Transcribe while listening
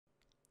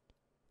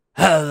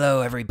Hello,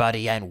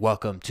 everybody, and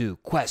welcome to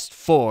Quest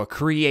for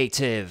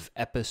Creative,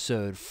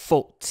 episode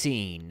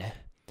 14.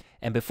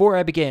 And before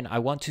I begin, I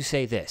want to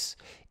say this.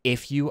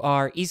 If you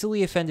are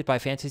easily offended by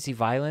fantasy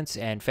violence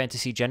and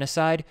fantasy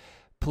genocide,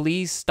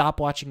 please stop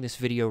watching this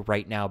video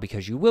right now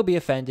because you will be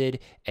offended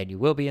and you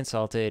will be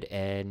insulted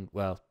and,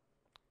 well,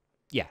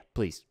 yeah,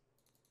 please,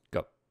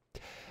 go.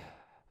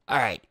 All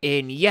right,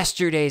 in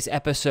yesterday's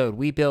episode,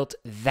 we built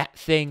that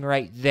thing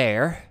right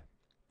there.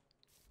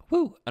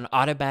 Woo, an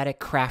automatic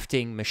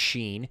crafting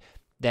machine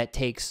that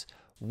takes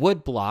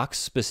wood blocks,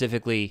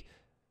 specifically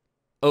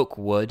oak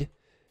wood,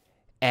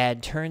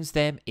 and turns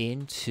them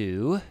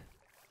into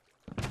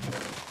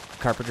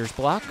carpenter's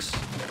blocks,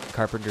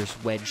 carpenter's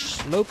wedge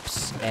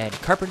slopes, and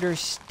carpenter's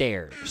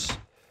stairs.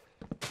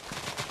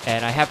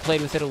 And I have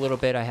played with it a little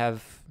bit. I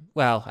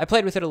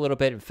played with it a little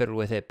bit and fiddled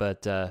with it,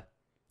 but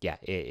yeah,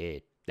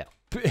 no.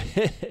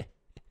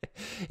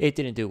 It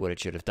didn't do what it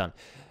should have done.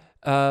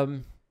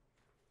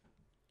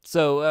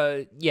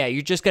 So, yeah,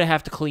 you're just going to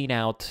have to clean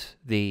out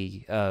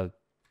the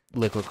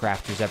liquid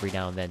crafters every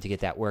now and then to get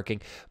that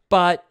working.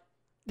 But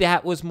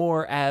that was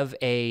more of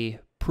a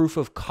proof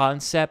of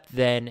concept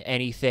than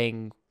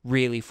anything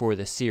really for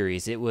the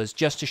series. It was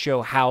just to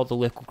show how the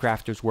liquid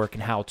crafters work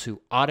and how to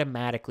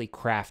automatically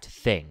craft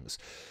things.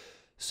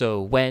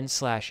 So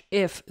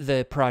when/if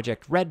the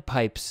Project Red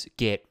pipes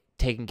get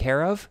taken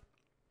care of,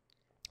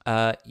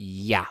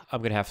 yeah,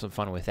 I'm going to have some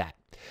fun with that.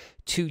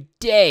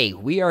 Today,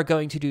 we are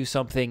going to do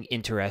something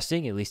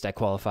interesting, at least I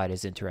qualified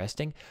as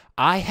interesting.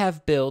 I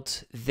have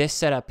built this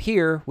setup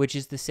here, which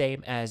is the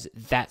same as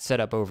that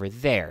setup over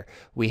there.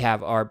 We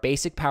have our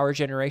basic power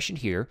generation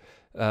here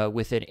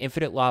with an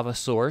infinite lava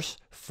source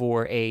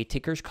for a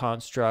Tinker's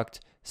Construct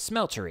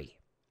smeltery,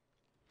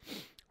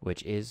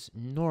 which is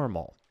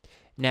normal.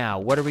 Now,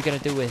 what are we going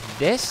to do with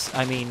this?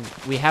 I mean,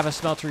 we have a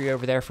smeltery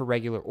over there for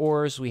regular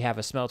ores. We have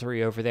a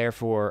smeltery over there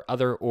for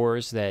other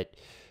ores that,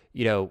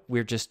 you know,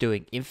 we're just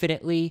doing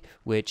infinitely,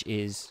 which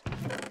is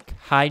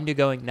kind of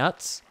going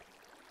nuts.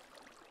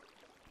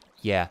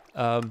 Yeah,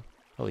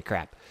 holy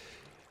crap.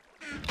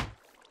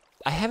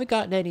 I haven't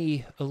gotten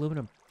any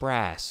aluminum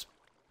brass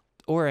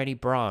or any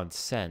bronze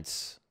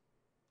since.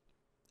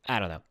 I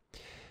don't know.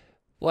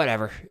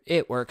 Whatever,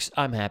 it works.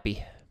 I'm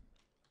happy.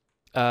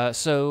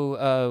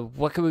 So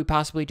what could we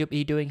possibly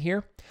be doing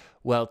here?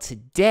 Well,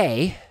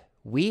 today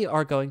we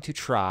are going to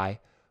try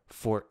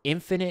for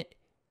infinite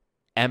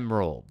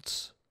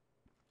emeralds.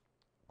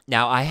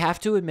 Now, I have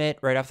to admit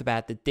right off the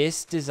bat that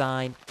this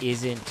design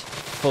isn't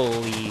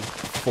fully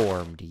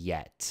formed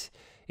yet.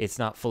 It's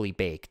not fully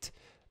baked.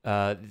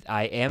 I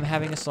am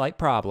having a slight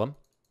problem,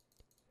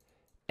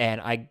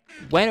 and I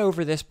went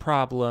over this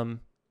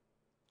problem,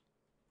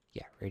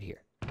 yeah, right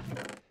here,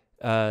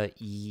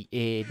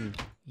 in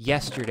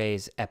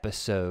yesterday's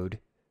episode.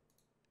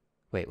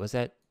 Wait, was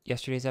that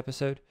yesterday's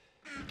episode?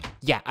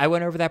 Yeah, I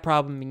went over that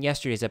problem in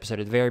yesterday's episode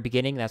at the very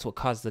beginning. That's what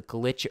caused the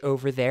glitch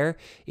over there.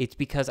 It's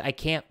because I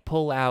can't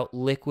pull out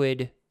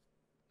liquid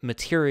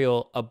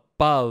material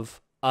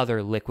above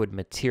other liquid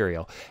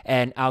material.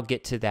 And I'll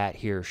get to that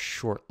here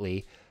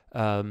shortly.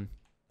 I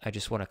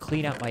just want to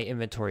clean out my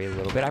inventory a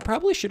little bit. I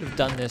probably should have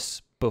done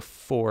this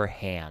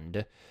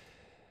beforehand.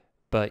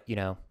 But, you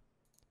know,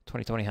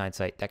 20/20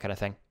 hindsight, that kind of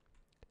thing.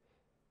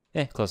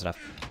 Close enough.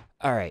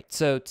 All right,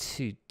 so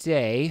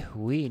today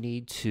we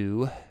need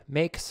to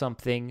make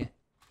something,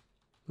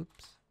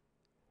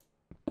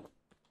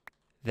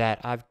 that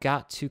I've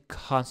got to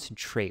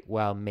concentrate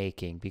while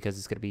making because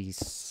it's going to be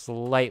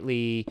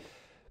slightly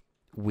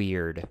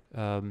weird.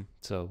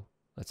 So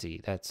let's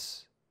see,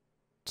 that's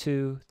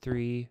 2,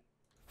 3,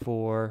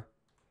 4,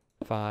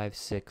 5,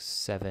 6,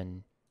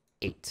 7,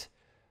 8.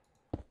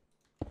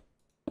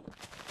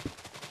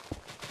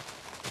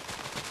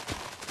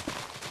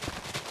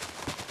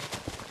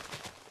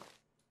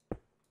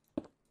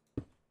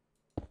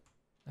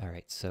 All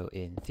right, so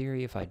in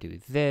theory, if I do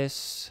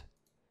this,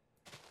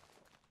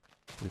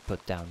 we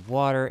put down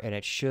water, and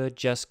it should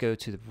just go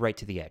to the right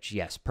to the edge.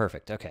 Yes,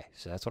 perfect. Okay,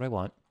 so that's what I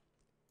want.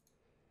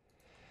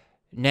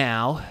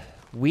 Now,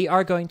 we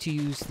are going to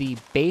use the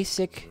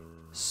basic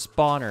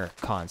spawner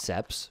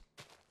concepts.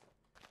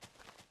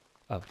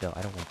 Oh, no,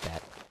 I don't want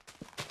that.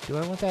 Do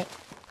I want that?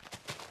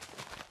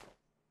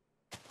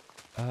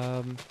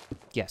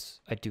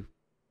 Yes, I do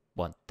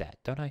want that,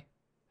 don't I?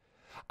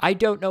 I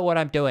don't know what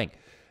I'm doing.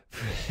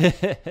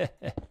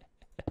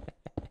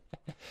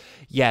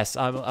 Yes,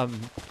 I'm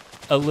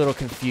a little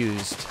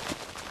confused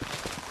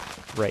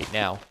right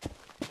now.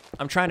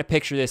 I'm trying to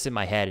picture this in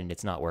my head and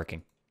it's not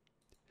working.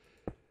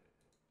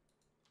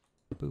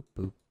 Boop,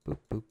 boop, boop,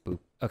 boop, boop.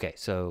 Okay,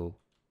 so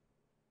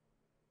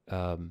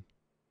that's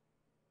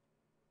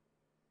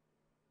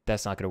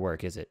not going to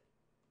work, is it?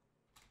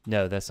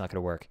 No, that's not going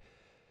to work.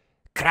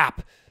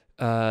 Crap!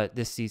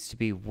 This needs to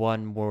be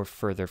one more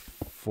further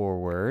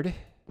forward.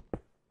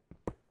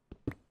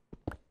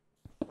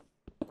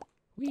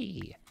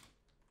 Whee!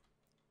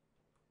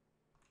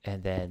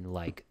 And then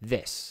like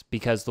this,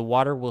 because the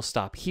water will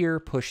stop here,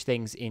 push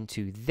things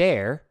into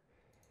there,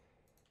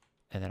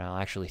 and then I'll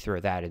actually throw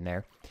that in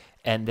there.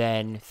 And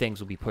then things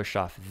will be pushed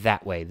off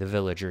that way, the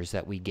villagers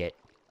that we get.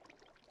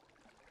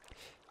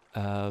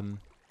 All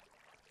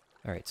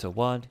right, so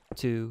 1,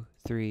 2,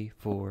 3,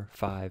 4,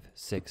 5,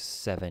 6,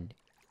 7,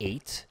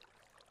 8.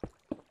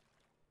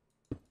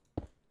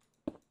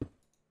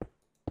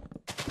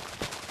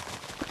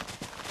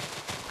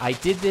 I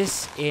did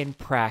this in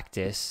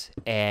practice,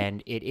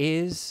 and it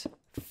is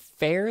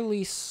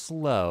fairly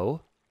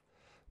slow,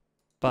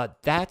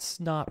 but that's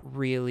not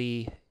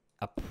really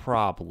a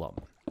problem.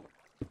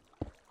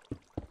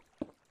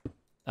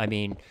 I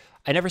mean,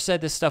 I never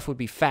said this stuff would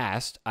be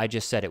fast. I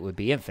just said it would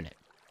be infinite.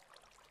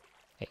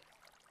 Hey,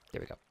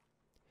 there we go.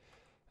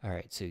 All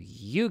right, so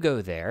you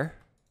go there.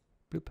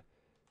 Boop.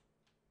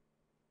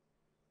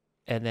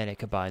 And then it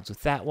combines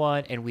with that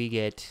one, and we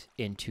get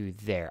into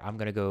there. I'm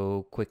going to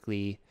go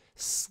quickly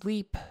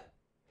sleep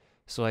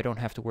so I don't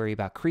have to worry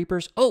about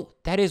creepers. Oh,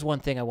 that is one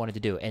thing I wanted to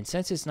do. And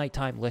since it's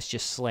nighttime, let's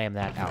just slam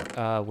that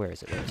out. Where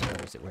is it?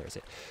 Where is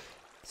it?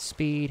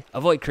 Speed.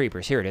 Avoid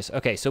creepers. Here it is.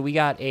 Okay, so we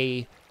got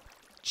a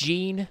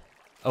gene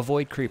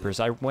avoid creepers.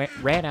 I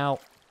ran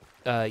out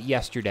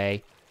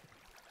yesterday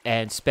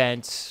and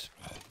spent,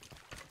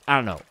 I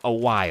don't know, a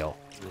while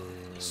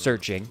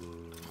searching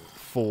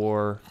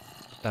for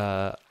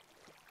the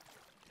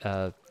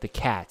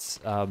cats.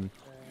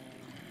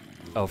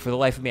 Oh, for the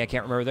life of me, I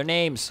can't remember their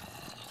names.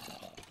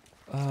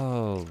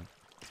 Oh.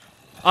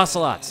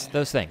 Ocelots,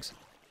 those things.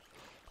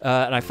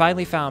 And I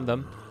finally found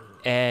them,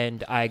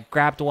 and I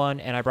grabbed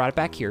one, and I brought it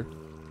back here,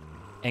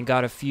 and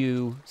got a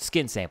few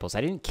skin samples.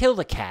 I didn't kill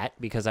the cat,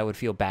 because I would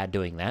feel bad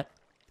doing that.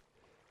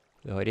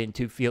 Though I didn't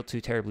feel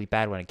too terribly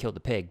bad when I killed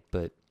the pig,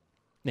 but,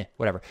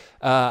 whatever.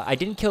 I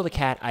didn't kill the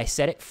cat. I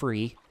set it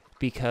free,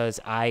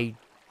 because I've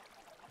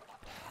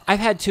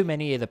had too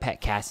many of the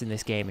pet cats in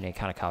this game, and it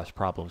kind of caused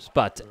problems.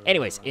 But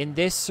anyways, in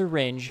this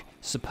syringe,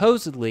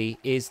 supposedly,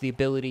 is the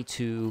ability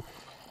to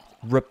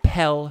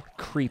repel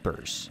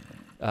creepers.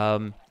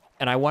 And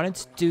I wanted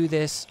to do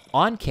this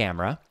on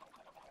camera,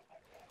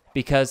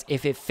 because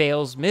if it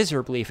fails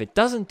miserably, if it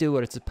doesn't do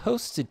what it's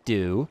supposed to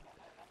do,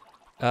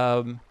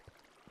 I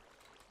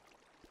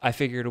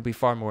figure it'll be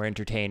far more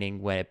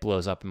entertaining when it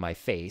blows up in my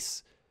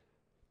face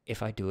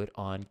if I do it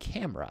on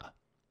camera.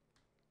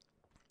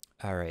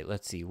 All right,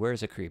 let's see.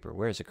 Where's a creeper?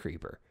 Where's a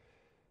creeper?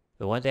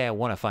 The one day I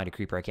want to find a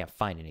creeper, I can't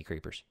find any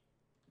creepers.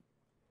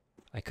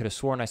 I could have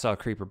sworn I saw a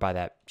creeper by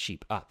that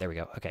sheep. Ah, there we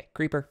go. Okay,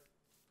 creeper.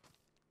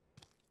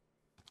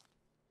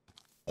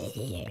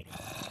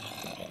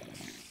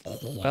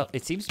 Well,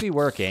 it seems to be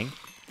working.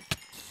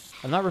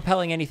 I'm not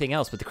repelling anything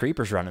else, but the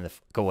creeper's running the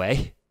fuck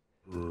away.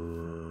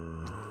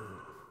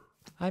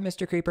 Hi,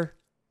 Mr. Creeper.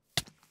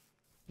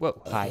 Whoa,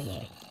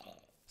 hi.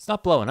 It's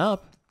not blowing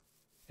up.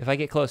 If I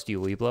get close to you,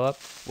 will you blow up?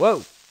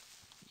 Whoa!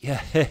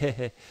 Yeah,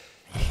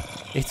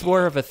 it's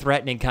more of a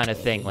threatening kind of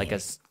thing, like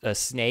a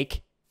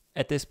snake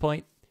at this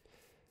point.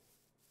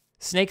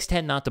 Snakes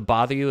tend not to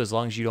bother you as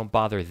long as you don't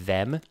bother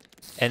them,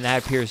 and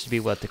that appears to be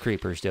what the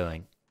creeper's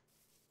doing.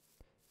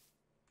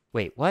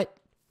 Wait, what?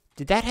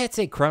 Did that hat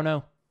say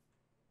Chrono?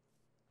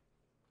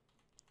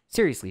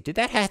 Seriously, did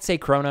that hat say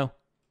Chrono?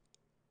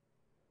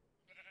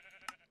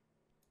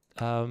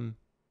 I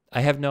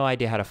have no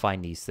idea how to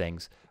find these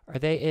things. Are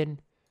they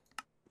in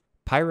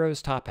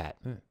Pyro's top hat?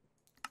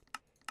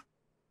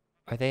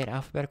 Are they in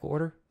alphabetical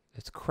order?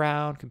 It's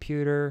crown,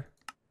 computer,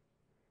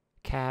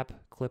 cap,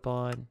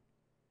 clip-on.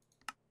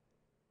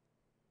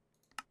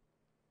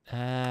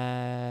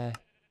 I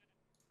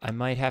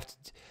might have to...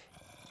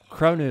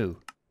 Chrono.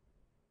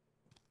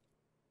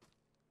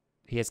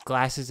 He has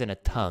glasses and a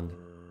tongue.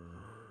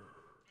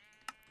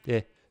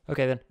 Yeah,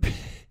 okay then.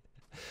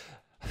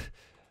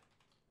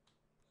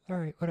 All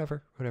right,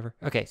 whatever.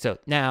 Okay, so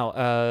now,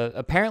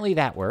 apparently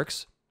that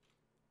works.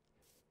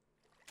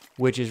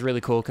 Which is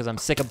really cool because I'm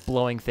sick of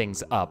blowing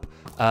things up.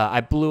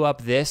 I blew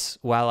up this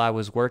while I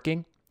was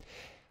working.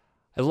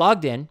 I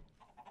logged in,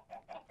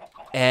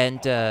 and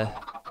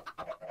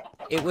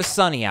it was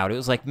sunny out. It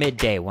was like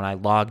midday when I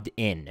logged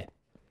in.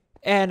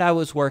 And I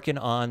was working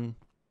on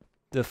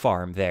the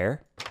farm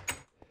there.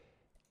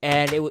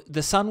 And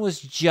the sun was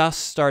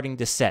just starting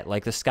to set.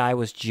 Like the sky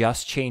was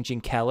just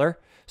changing color.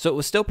 So it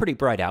was still pretty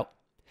bright out.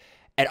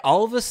 And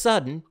all of a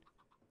sudden,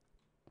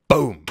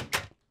 boom.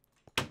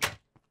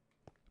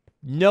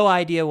 No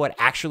idea what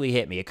actually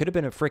hit me. It could have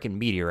been a freaking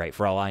meteorite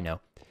for all I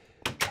know.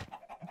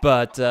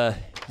 But,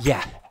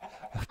 yeah.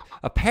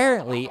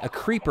 Apparently, a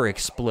creeper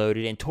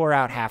exploded and tore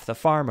out half the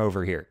farm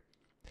over here.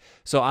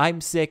 So I'm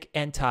sick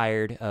and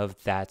tired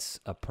of that's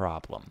a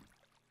problem.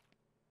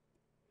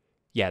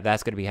 Yeah,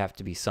 that's going to have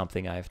to be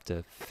something I have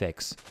to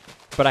fix.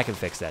 But I can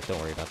fix that. Don't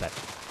worry about that.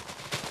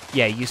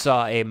 Yeah, you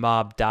saw a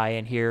mob die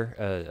in here.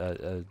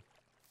 A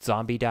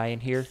zombie die in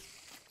here.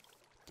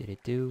 Did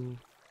it do...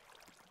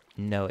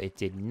 No, it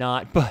did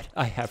not, but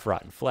I have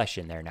rotten flesh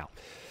in there now.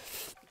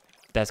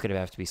 That's going to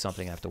have to be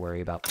something I have to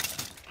worry about.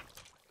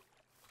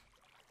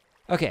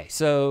 Okay,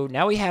 so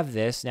now we have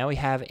this. Now we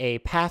have a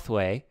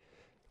pathway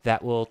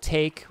that will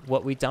take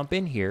what we dump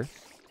in here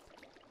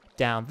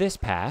down this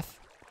path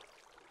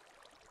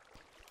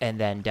And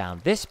then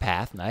down this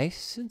path,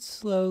 nice and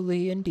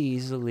slowly and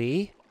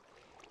easily.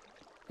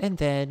 And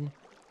then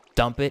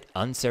dump it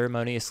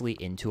unceremoniously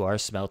into our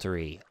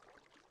smeltery.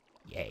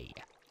 Yay.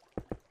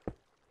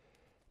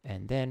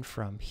 And then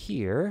from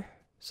here,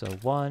 so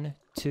 1,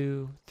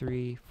 2,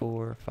 3,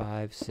 4,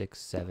 5,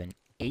 6, 7,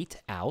 8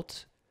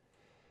 out.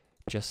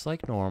 Just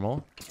like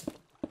normal. 6,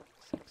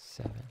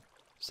 7,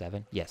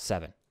 7. Yes,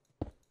 7.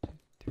 2,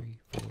 3,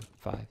 4,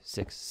 5,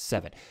 6,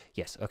 7.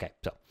 Yes, okay.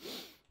 So,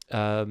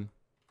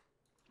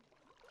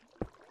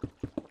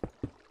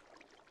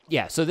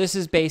 yeah, so this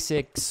is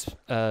basic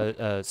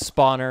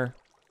spawner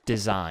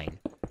design,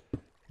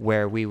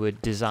 where we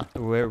would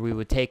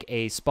take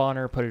a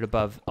spawner, put it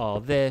above all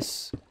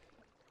this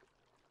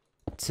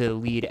to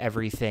lead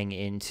everything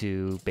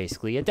into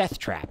basically a death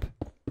trap.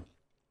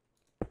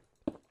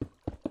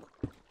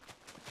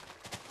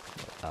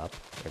 Up,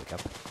 there we go.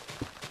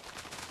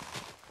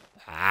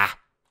 Ah,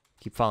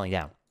 keep falling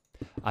down.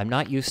 I'm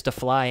not used to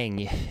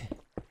flying.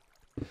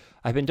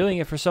 I've been doing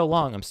it for so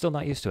long, I'm still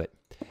not used to it.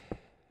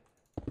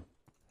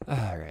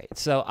 All right,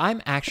 so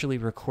I'm actually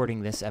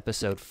recording this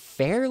episode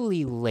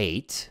fairly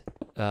late.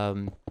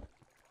 My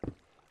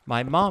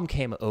mom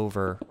came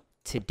over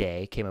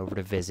today, came over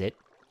to visit.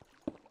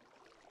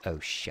 Oh,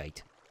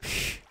 shite.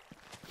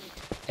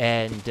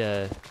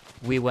 And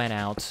we went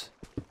out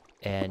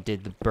and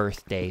did the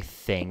birthday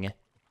thing.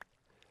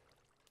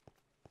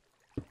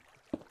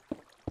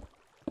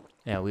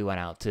 Yeah, we went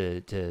out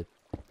to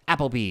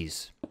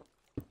Applebee's.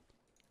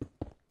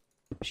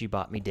 She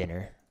bought me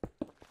dinner.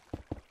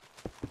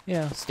 You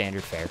know,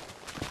 standard fare.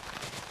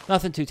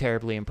 Nothing too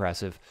terribly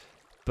impressive,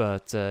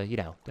 but, you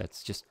know,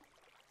 that's just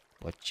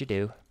what you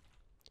do.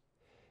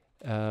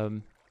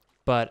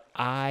 But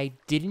I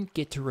didn't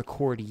get to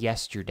record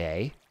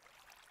yesterday.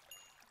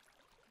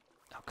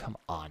 Oh, come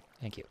on.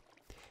 Thank you.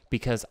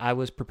 Because I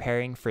was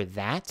preparing for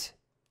that.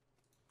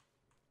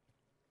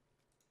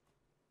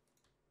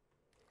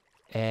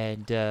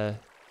 And,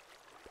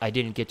 I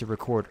didn't get to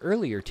record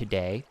earlier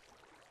today.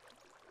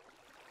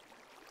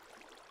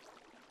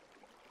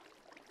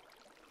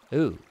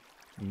 Ooh,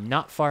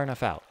 not far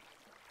enough out.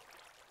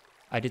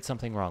 I did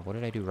something wrong. What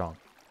did I do wrong?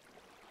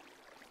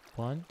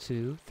 1,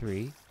 2,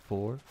 3,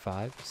 4,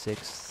 5,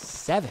 6,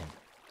 7.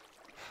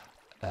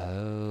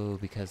 Oh,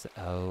 because...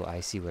 Oh,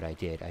 I see what I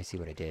did. I see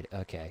what I did.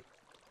 Okay.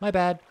 My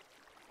bad.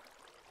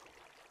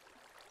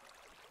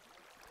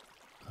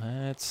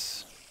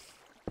 Let's...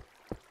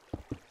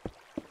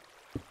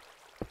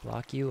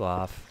 block you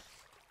off.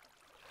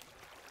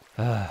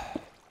 I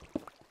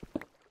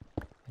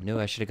knew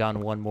I should have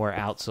gone one more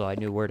out so I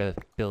knew where to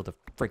build the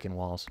freaking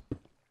walls.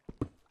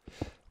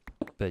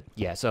 But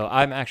yeah, so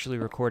I'm actually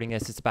recording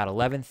this. It's about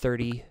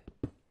 11:30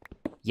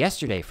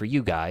 yesterday for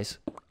you guys.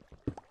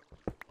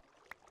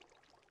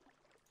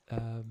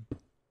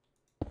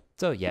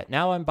 So yeah,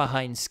 now I'm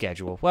behind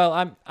schedule.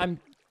 Well, I'm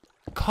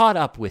caught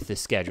up with the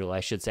schedule, I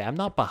should say. I'm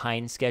not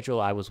behind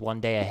schedule. I was one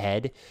day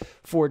ahead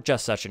for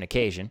just such an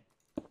occasion.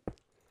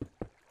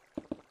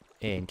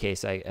 In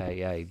case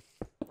I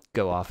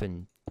go off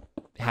and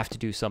have to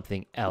do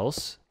something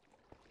else.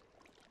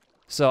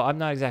 So I'm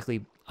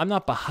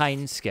not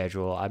behind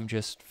schedule. I'm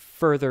just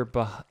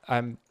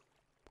I'm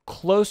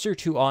closer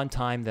to on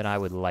time than I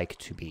would like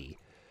to be.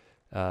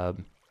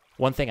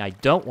 One thing I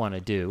don't want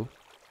to do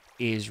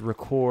is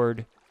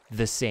record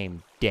the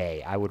same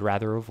day. I would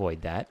rather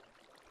avoid that.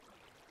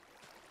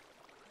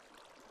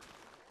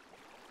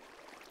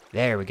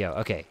 There we go.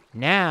 Okay,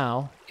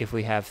 now if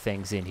we have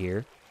things in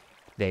here,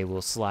 they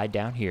will slide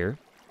down here.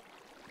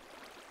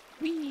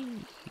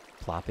 Whee!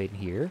 Plop in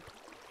here.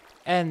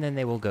 And then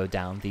they will go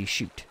down the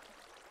chute.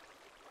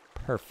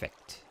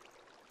 Perfect.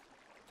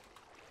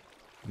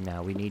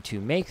 Now we need to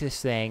make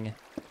this thing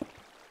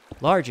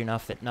large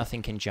enough that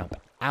nothing can jump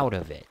out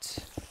of it.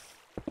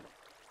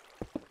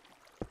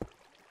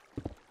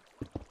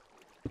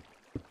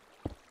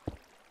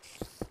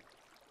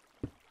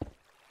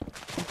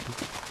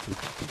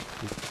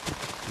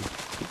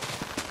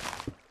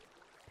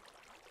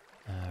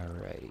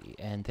 Alrighty,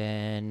 and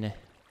then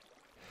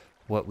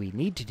what we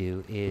need to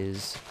do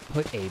is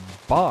put a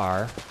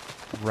bar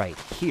right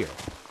here.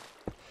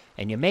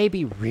 And you may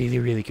be really,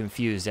 really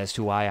confused as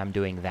to why I'm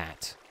doing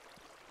that.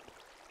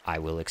 I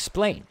will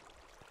explain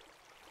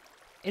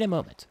in a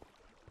moment.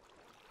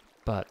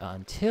 But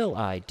until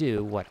I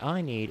do, what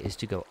I need is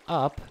to go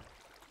up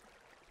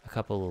a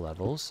couple of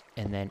levels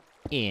and then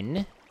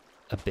in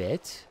a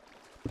bit.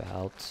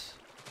 About,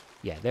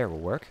 yeah, there will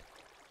work.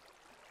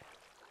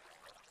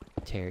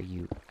 Tear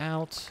you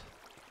out.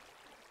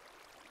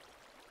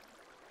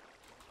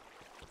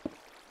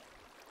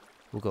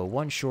 We'll go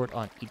one short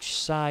on each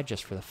side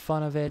just for the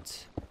fun of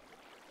it.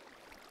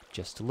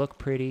 Just to look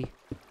pretty.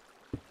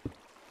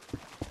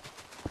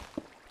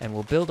 And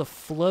we'll build a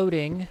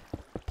floating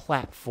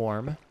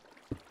platform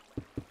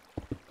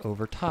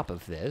over top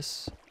of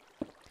this.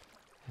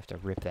 Have to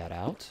rip that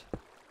out.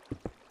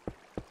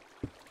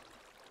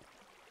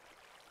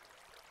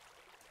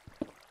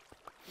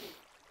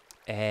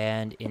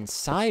 And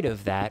inside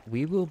of that,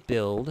 we will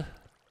build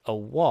a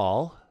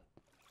wall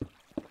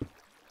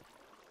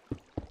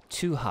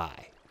too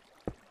high.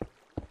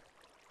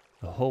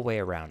 The whole way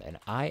around, and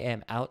I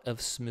am out of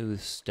smooth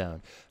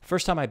stone.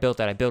 First time I built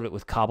that, I built it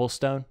with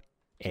cobblestone,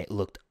 and it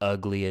looked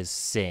ugly as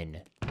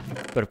sin.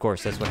 But of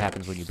course, that's what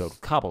happens when you build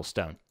with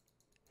cobblestone.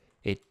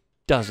 It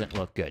doesn't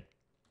look good,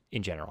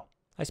 in general.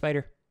 Hi,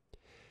 spider.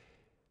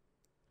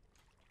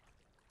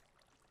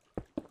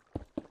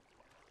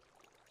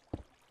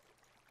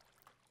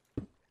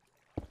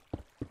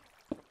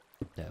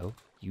 No,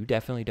 you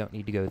definitely don't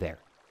need to go there.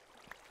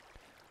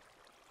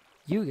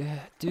 You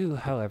do,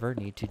 however,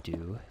 need to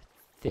do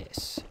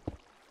this.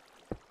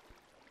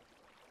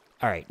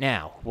 All right,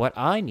 now, what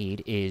I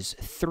need is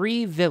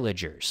 3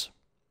 villagers.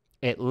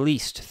 At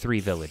least 3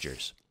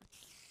 villagers.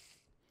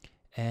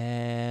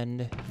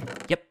 And,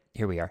 yep,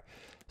 here we are.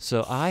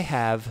 So I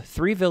have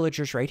 3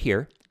 villagers right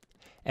here,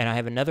 and I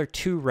have another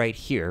 2 right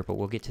here, but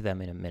we'll get to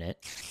them in a minute.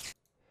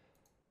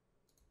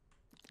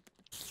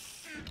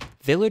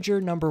 Villager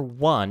number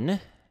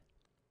 1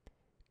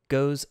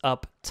 goes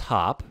up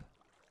top.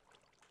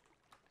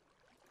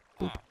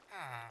 Boop.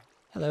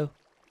 Hello.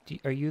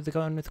 Are you the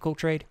one with the cool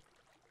trade?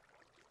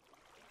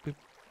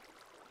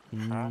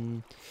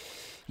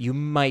 You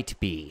might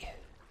be.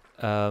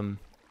 I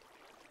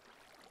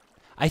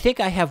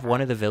think I have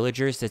one of the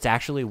villagers that's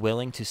actually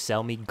willing to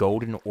sell me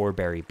golden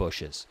oreberry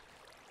bushes,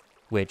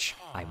 which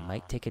I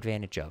might take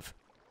advantage of.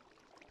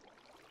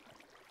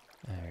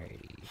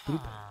 Alrighty.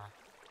 Boop.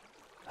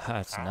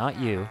 That's not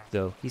you,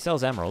 though. He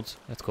sells emeralds.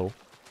 That's cool.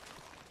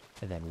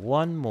 And then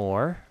one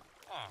more.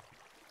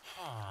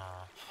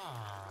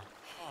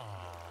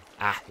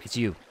 Ah, it's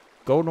you.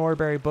 Golden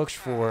oreberry books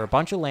for a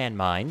bunch of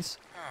landmines,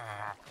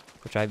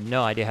 which I have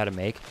no idea how to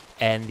make,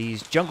 and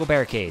these jungle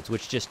barricades,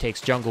 which just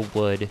takes jungle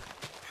wood,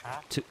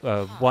 to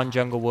one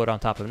jungle wood on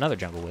top of another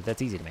jungle wood.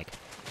 That's easy to make.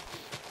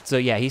 So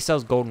yeah, he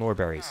sells golden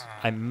oreberries.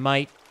 I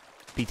might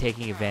be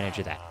taking advantage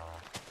of that.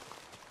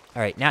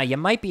 All right, now you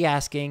might be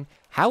asking,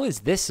 how is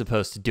this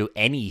supposed to do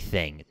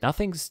anything?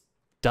 Nothing's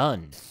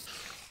done.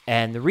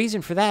 And the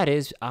reason for that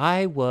is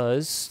I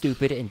was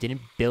stupid and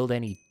didn't build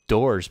any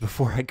doors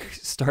before I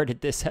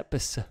started this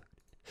episode.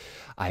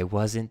 I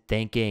wasn't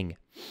thinking.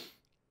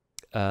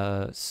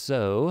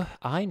 So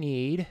I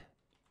need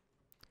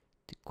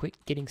to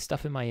quit getting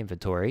stuff in my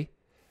inventory.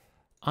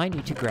 I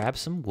need to grab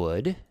some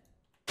wood,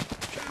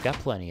 which I've got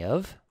plenty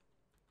of.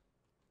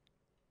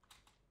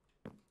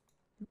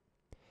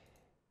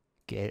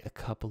 Get a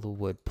couple of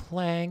wood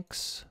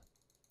planks.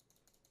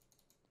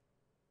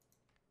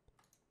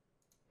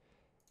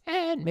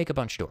 And make a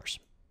bunch of doors.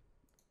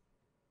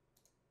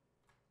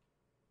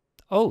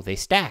 Oh, they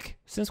stack.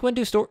 Since when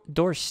do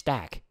doors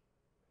stack?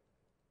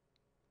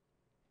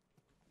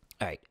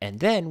 All right, and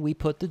then we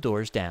put the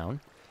doors down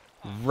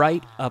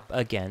right up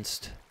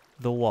against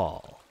the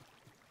wall.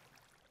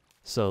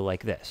 So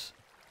like this.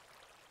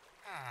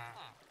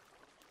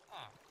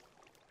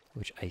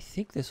 Which I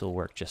think this will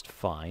work just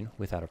fine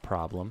without a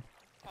problem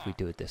if we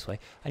do it this way.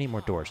 I need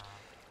more doors.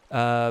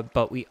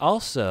 But we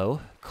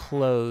also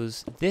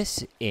close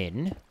this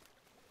in,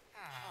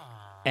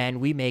 and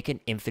we make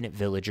an infinite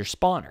villager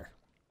spawner.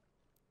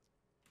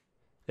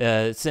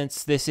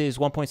 Since this is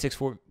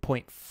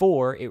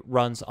 1.64.4, it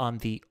runs on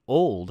the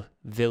old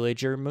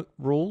villager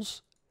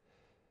rules,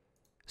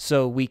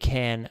 so we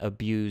can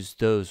abuse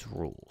those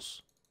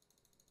rules.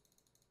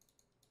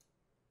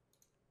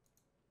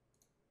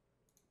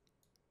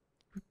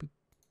 A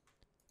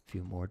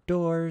few more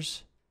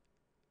doors.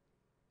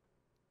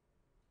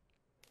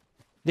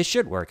 This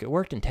should work. It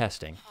worked in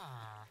testing.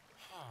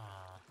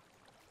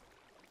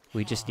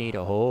 We just need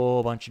a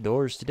whole bunch of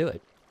doors to do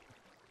it.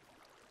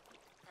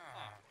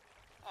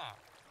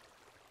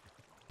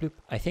 Bloop.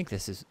 I think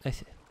this is...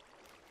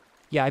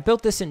 yeah, I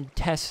built this in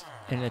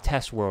a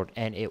test world,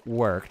 and it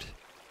worked.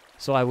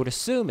 So I would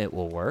assume it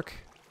will work.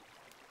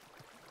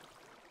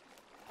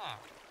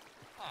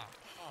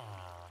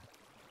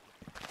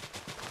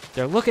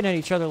 They're looking at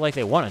each other like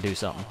they want to do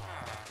something.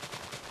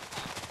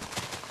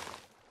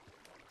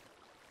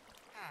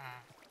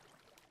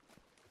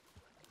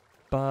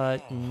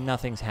 But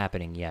nothing's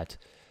happening yet.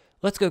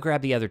 Let's go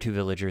grab the other 2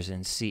 villagers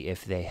and see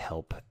if they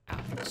help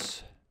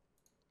out.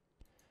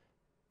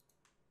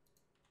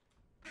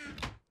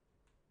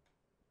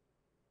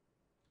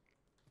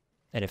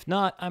 And if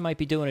not, I might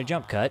be doing a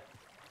jump cut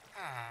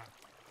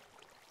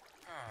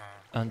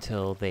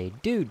until they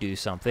do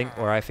something,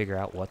 or I figure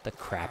out what the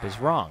crap is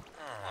wrong.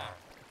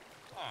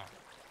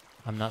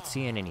 I'm not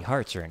seeing any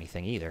hearts or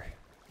anything either.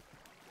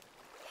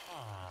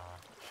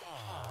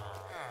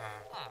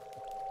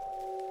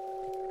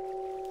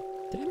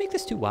 Did I make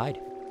this too wide?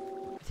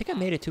 I think I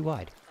made it too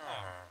wide.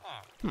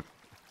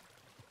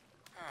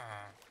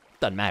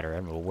 Doesn't matter,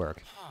 it will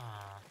work.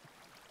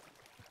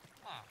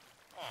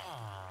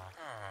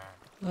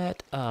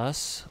 Let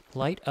us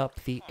light up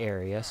the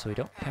area so we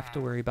don't have to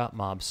worry about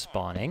mobs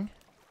spawning.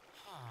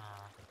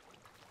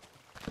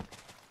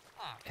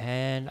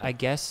 And I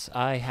guess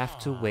I have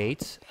to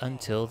wait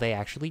until they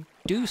actually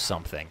do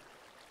something.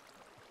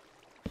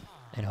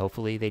 And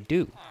hopefully they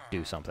do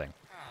something.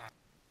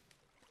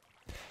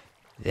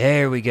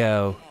 There we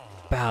go.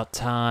 About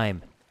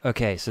time.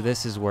 Okay, so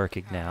this is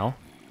working now.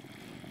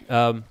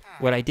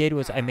 What I did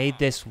was I made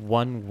this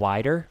one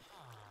wider,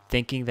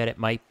 thinking that it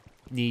might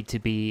need to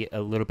be a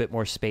little bit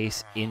more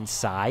space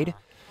inside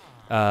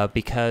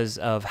because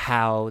of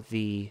how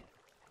the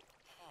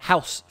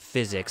house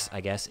physics,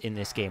 I guess, in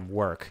this game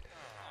work.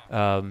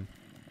 Got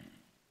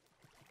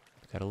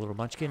a little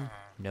munchkin?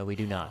 No, we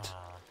do not.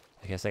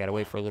 I guess I gotta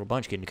wait for a little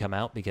munchkin to come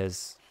out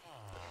because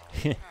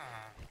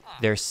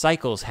their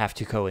cycles have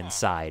to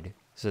coincide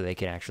so they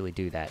can actually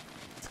do that.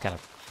 It's kind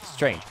of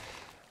strange.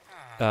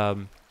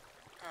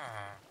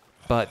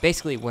 But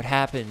basically what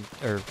happened,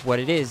 or what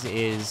it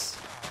is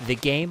the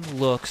game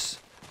looks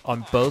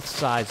on both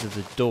sides of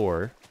the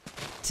door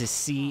to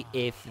see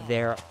if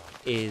there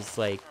is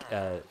like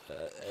a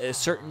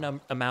certain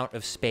amount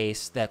of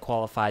space that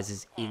qualifies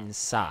as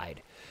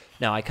inside.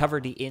 Now, I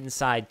covered the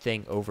inside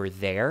thing over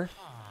there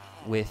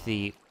with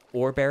the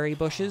oreberry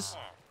bushes,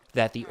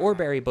 that the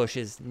oreberry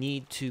bushes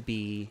need to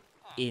be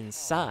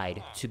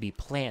inside to be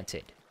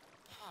planted.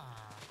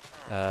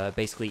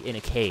 Basically in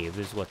a cave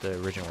is what the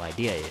original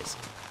idea is.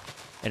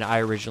 And I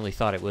originally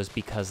thought it was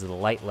because of the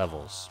light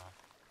levels.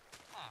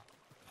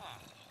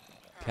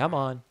 Come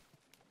on.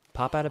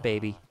 Pop out a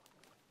baby.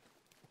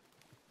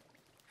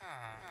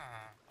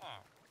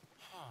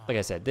 Like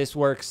I said, this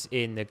works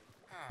in the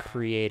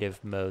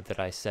creative mode that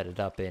I set it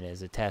up in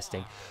as a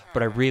testing,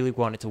 but I really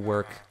want it to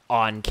work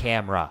on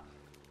camera.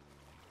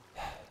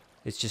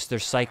 It's just their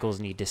cycles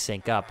need to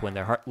sync up when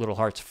their little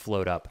hearts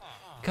float up.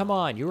 Come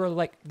on, you were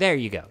like, there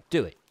you go.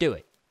 Do it, do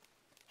it.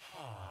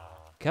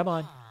 Come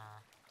on.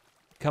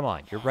 Come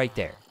on, you're right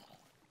there.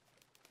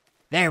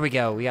 There we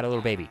go, we got a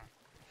little baby.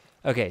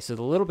 Okay, so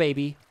the little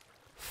baby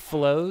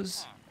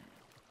flows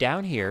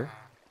down here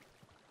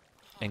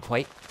and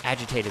quite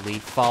agitatedly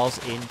falls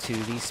into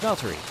the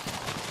smeltery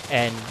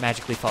and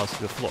magically falls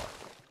to the floor.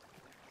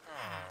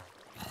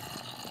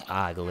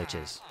 Ah,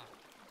 glitches.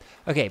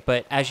 Okay,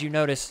 but as you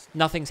notice,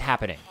 nothing's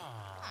happening.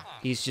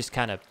 He's just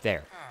kind of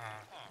there.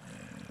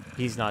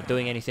 He's not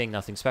doing anything,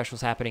 nothing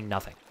special's happening,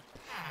 nothing.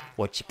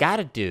 What you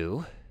gotta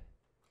do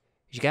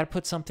is you gotta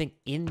put something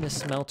in the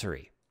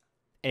smeltery.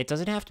 And it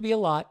doesn't have to be a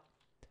lot.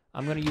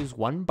 I'm gonna use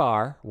one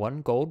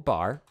gold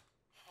bar.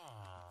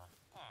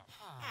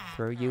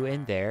 Throw you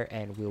in there,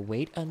 and we'll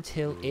wait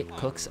until it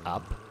cooks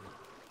up,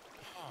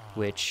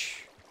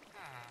 which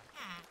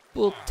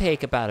will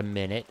take about a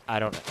minute. I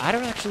don't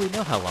actually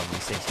know how long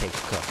these things take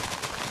to cook.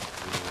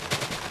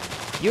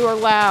 You are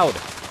loud!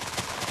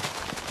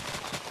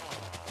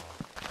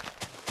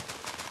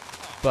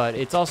 But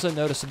it's also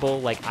noticeable,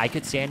 like, I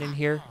could stand in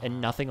here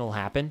and nothing will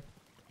happen.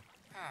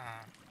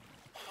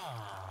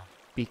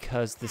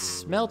 Because the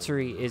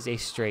smeltery is a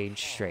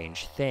strange,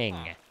 strange thing.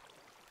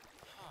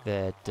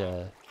 That,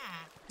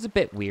 is a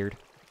bit weird.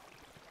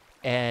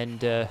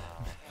 And, I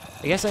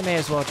guess I may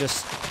as well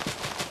just...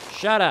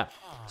 Shut up!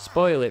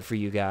 Spoil it for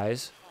you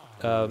guys.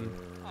 I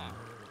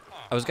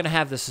was gonna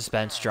have the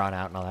suspense drawn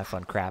out and all that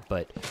fun crap,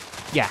 but...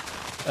 Yeah,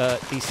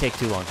 these take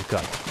too long to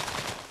cook.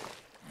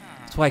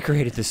 That's why I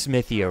created the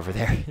smithy over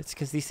there. It's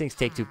because these things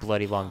take too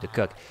bloody long to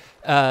cook.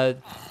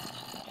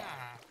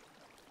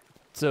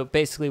 So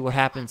basically what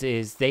happens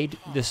is the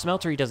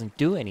smeltery doesn't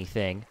do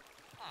anything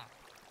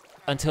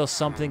until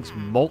something's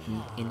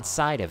molten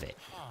inside of it.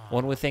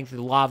 One would think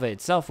the lava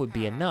itself would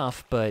be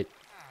enough, but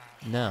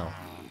no.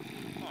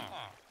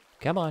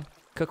 Come on,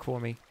 cook for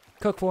me.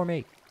 Cook for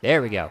me.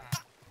 There we go.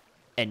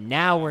 And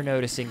now we're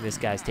noticing this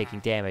guy's taking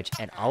damage,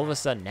 and all of a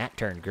sudden that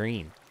turned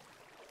green.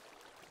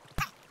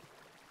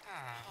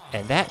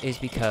 And that is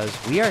because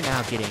we are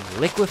now getting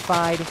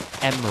liquefied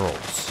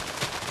emeralds.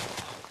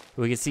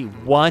 We can see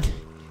one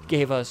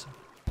gave us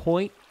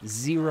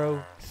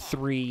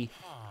 0.03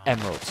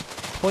 emeralds.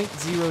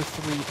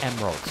 0.03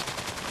 emeralds.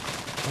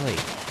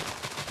 Wait.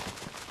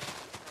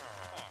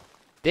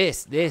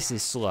 This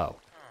is slow.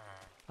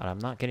 And I'm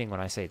not kidding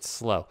when I say it's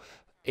slow.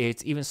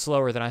 It's even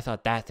slower than I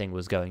thought that thing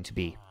was going to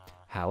be.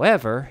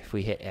 However, if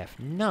we hit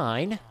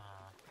F9,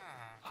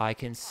 I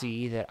can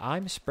see that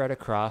I'm spread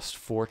across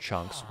 4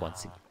 chunks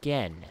once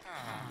again.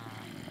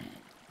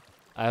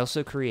 I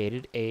also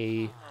created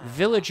a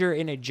villager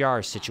in a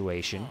jar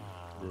situation.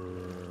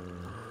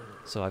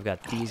 So I've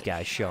got these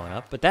guys showing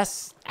up. But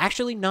that's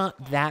actually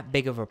not that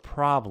big of a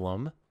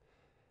problem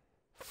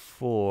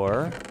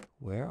for...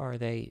 Where are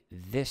they?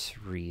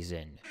 This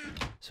reason.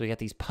 So we got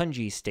these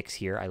punji sticks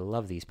here. I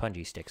love these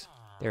punji sticks.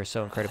 They're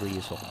so incredibly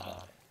useful.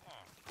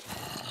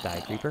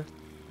 Die, creeper.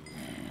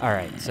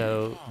 Alright,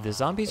 so the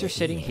zombies are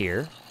sitting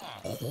here.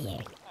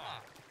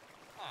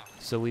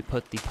 So we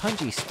put the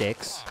punji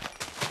sticks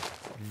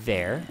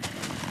there.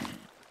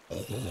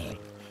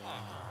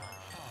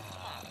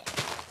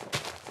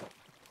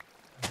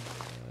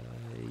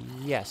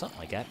 Yeah, something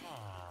like that.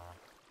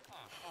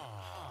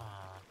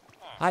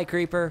 Hi,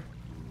 creeper.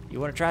 You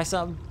want to try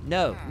something?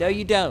 No. No,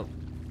 you don't.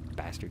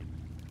 Bastard.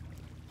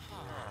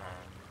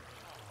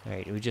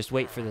 Alright, we just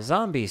wait for the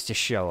zombies to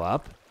show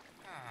up.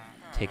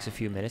 Takes a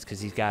few minutes because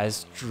these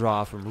guys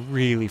draw from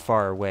really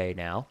far away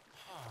now.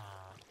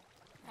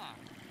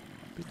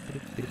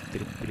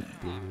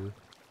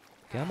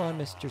 Come on,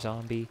 Mr.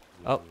 Zombie.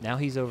 Oh, now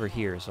he's over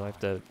here, so I have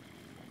to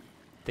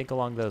think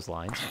along those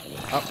lines.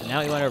 Oh,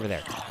 now he went over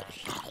there.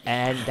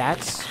 And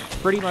that's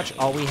pretty much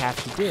all we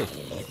have to do.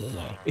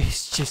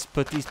 Is just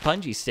put these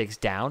punji sticks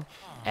down,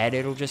 and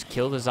it'll just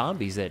kill the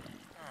zombies that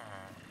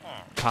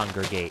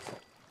congregate.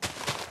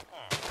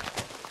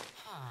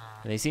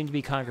 And they seem to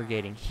be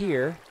congregating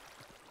here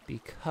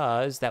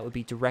because that would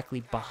be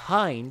directly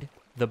behind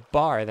the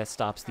bar that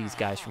stops these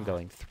guys from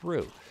going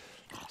through.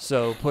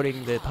 So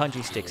putting the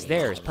punji sticks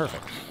there is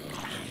perfect.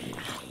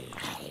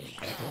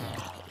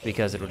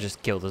 Because it'll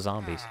just kill the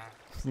zombies.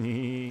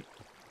 I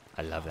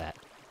love that.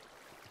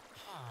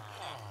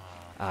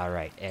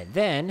 Alright, and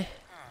then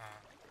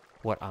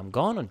what I'm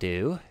gonna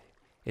do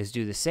is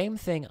do the same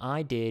thing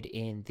I did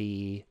in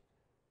the,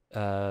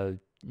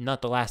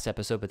 not the last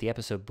episode, but the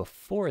episode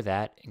before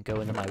that, and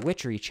go into my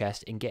witchery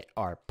chest and get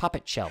our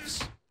puppet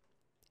shelves.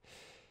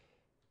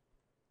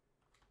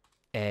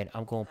 And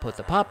I'm going to put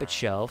the puppet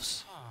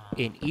shelves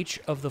in each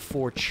of the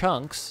 4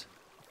 chunks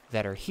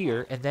that are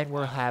here, and then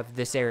we'll have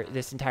this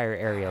entire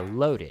area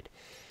loaded.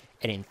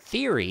 And in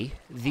theory,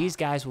 these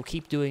guys will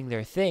keep doing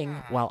their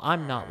thing while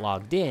I'm not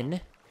logged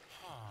in.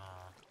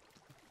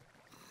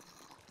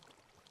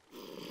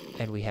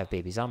 And we have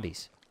baby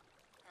zombies.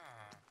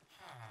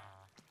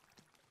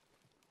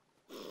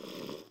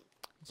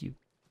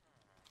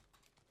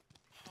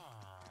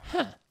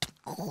 Huh.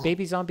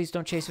 Baby zombies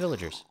don't chase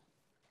villagers.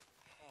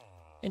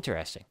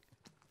 Interesting.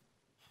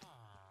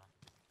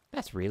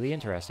 That's really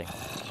interesting.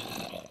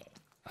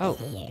 Oh,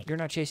 you're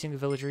not chasing the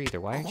villager either.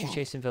 Why aren't you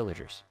chasing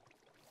villagers?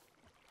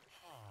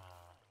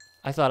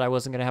 I thought I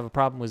wasn't going to have a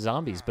problem with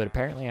zombies, but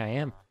apparently I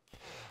am.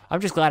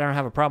 I'm just glad I don't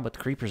have a problem with the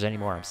creepers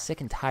anymore. I'm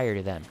sick and tired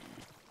of them.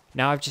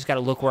 Now I've just got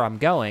to look where I'm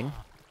going.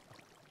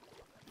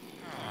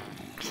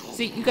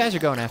 See, you guys are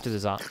going after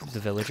the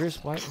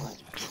villagers. Why?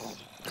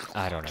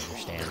 I don't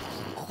understand.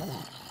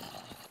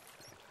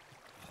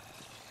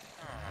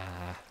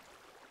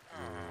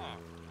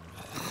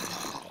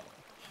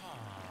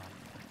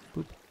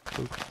 Boop,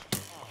 boop.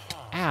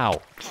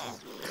 Ow!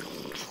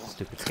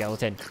 Stupid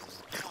skeleton.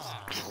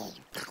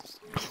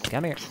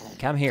 Come here.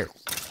 Come here.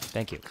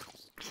 Thank you.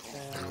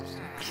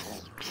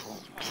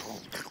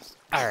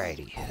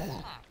 Alrighty.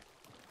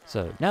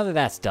 So, now that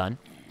that's done,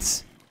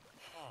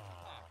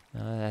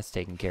 that's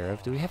taken care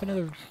of. Do we have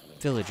another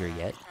villager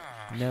yet?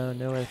 No,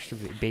 no extra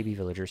baby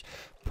villagers.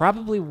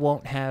 Probably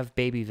won't have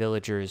baby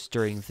villagers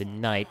during the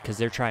night because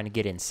they're trying to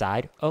get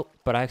inside. Oh,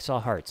 but I saw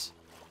hearts.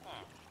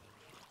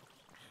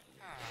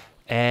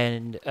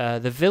 And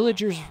the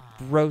villagers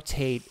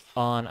rotate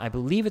on, I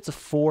believe it's a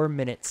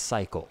 4-minute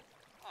cycle.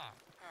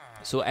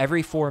 So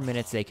every 4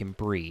 minutes they can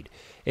breed.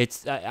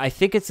 I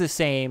think it's the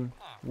same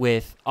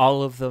with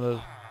all of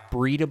the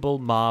breedable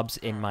mobs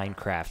in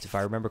Minecraft, if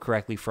I remember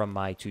correctly from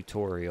my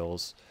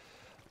tutorials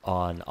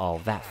on all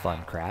that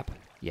fun crap.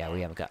 Yeah,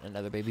 we haven't gotten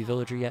another baby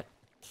villager yet.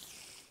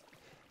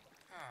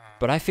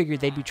 But I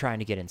figured they'd be trying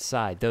to get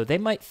inside, though they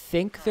might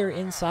think they're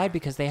inside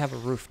because they have a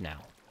roof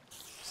now.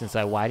 Since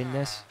I widened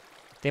this,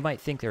 they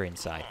might think they're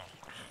inside.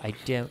 I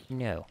don't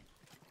know.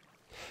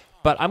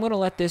 But I'm going to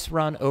let this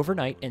run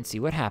overnight and see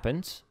what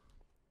happens.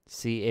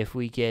 See if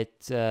we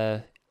get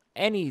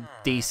any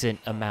decent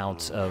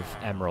amounts of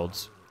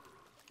emeralds.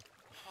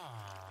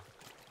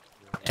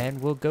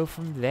 And we'll go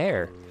from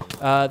there.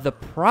 The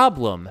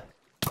problem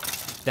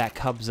that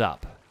comes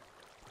up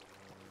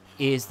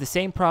is the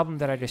same problem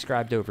that I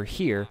described over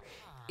here,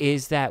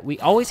 is that we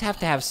always have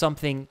to have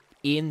something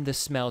in the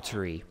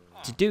smeltery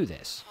to do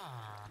this.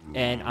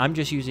 And I'm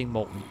just using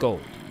molten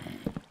gold.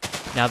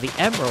 Now the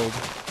emerald,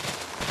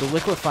 the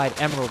liquefied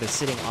emerald is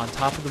sitting on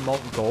top of the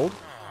molten gold,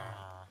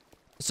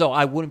 so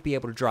I wouldn't be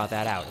able to draw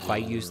that out. If I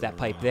used that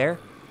pipe there,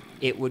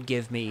 it would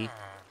give me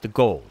the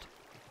gold.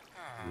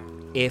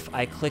 If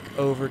I click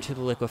over to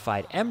the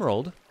liquefied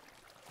emerald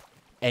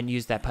and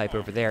use that pipe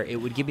over there, it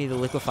would give me the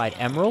liquefied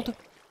emerald,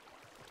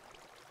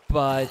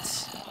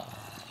 but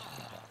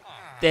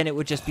then it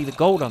would just be the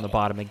gold on the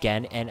bottom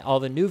again, and all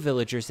the new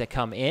villagers that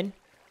come in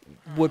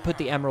would put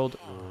the emerald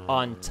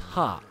on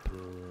top,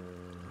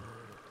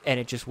 and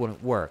it just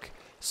wouldn't work.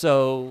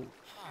 So,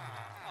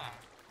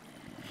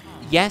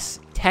 yes,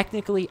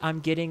 technically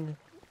I'm getting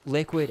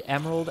liquid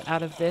emerald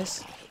out of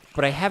this,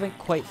 but I haven't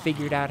quite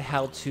figured out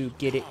how to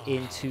get it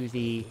into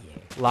the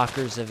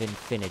lockers of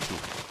infinity.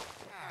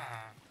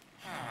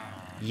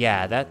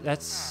 Yeah,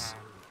 that's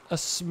a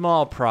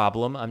small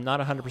problem. I'm not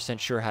 100%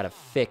 sure how to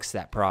fix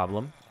that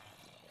problem.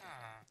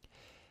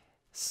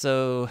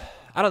 So,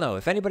 I don't know.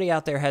 If anybody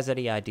out there has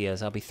any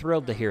ideas, I'll be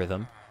thrilled to hear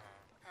them.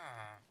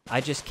 I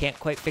just can't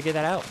quite figure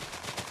that out.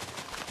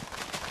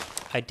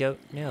 I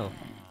don't know.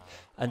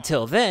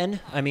 Until then,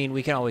 I mean,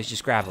 we can always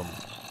just grab them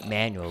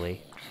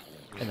manually.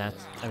 And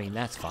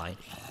that's fine.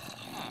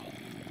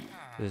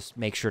 Just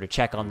make sure to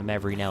check on them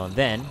every now and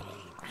then.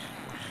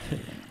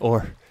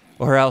 or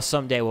else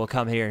someday we'll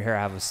come here and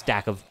have a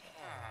stack of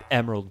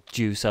emerald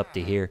juice up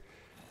to here.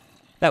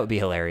 That would be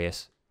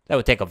hilarious. That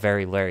would take a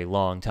very, very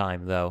long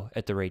time, though,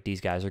 at the rate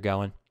these guys are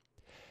going.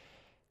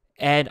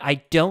 And I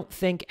don't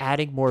think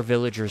adding more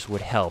villagers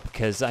would help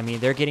because, I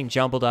mean, they're getting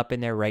jumbled up in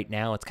there right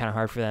now. It's kind of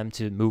hard for them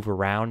to move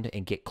around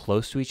and get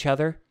close to each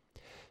other.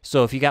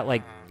 So if you got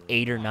like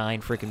 8 or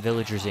 9 freaking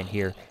villagers in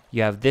here,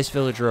 you have this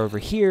villager over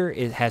here,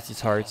 it has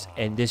his hearts,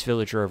 and this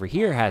villager over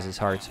here has his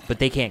hearts, but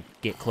they can't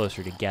get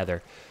closer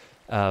together.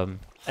 I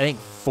think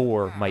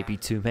 4 might be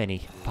too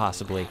many,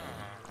 possibly.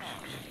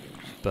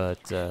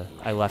 But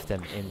I left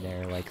them in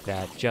there like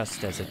that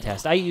just as a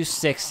test. I used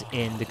 6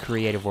 in the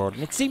creative world,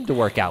 and it seemed to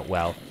work out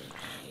well.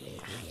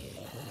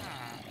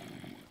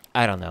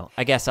 I don't know.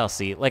 I guess I'll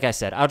see. Like I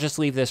said, I'll just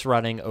leave this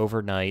running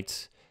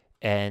overnight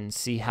and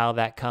see how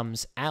that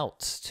comes out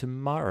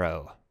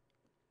tomorrow.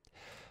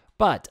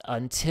 But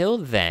until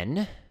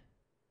then,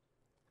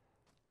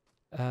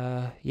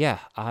 yeah,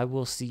 I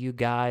will see you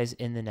guys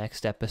in the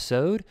next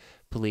episode.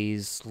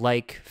 Please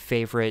like,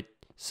 favorite,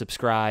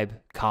 subscribe,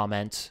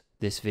 comment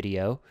this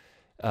video.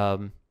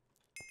 And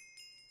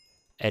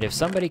if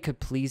somebody could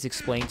please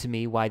explain to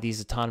me why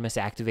these autonomous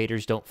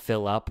activators don't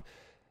fill up,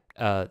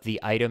 the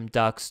item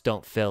ducts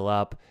don't fill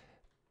up,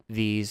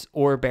 these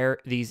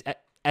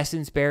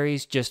essence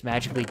berries just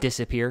magically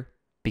disappear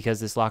because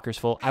this locker's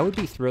full. I would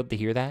be thrilled to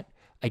hear that.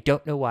 I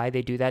don't know why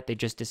they do that. They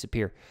just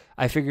disappear.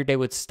 I figured they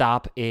would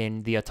stop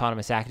in the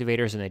autonomous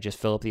activators and they just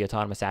fill up the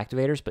autonomous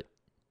activators, but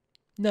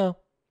no,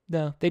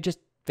 they just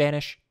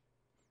vanish.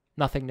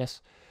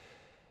 Nothingness.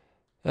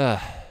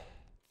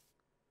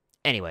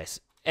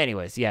 Anyways,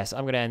 yes,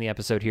 I'm going to end the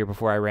episode here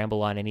before I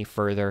ramble on any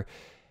further.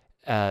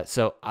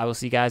 So I will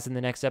see you guys in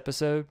the next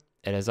episode.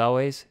 And as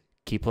always,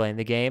 keep playing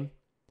the game.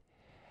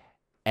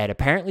 And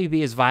apparently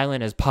be as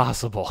violent as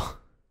possible.